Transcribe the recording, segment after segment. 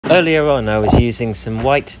Earlier on I was using some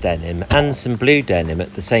white denim and some blue denim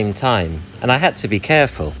at the same time, and I had to be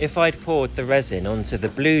careful. If I'd poured the resin onto the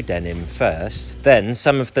blue denim first, then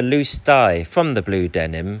some of the loose dye from the blue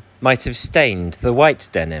denim might have stained the white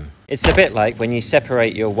denim. It's a bit like when you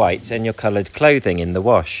separate your white and your coloured clothing in the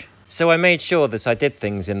wash. So I made sure that I did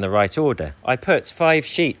things in the right order. I put 5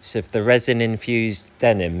 sheets of the resin-infused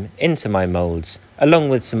denim into my moulds, along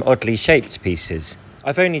with some oddly shaped pieces.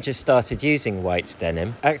 I've only just started using white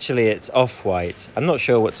denim. Actually, it's off-white. I'm not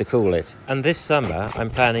sure what to call it. And this summer, I'm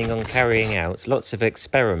planning on carrying out lots of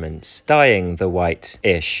experiments, dyeing the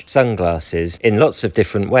white-ish sunglasses in lots of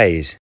different ways.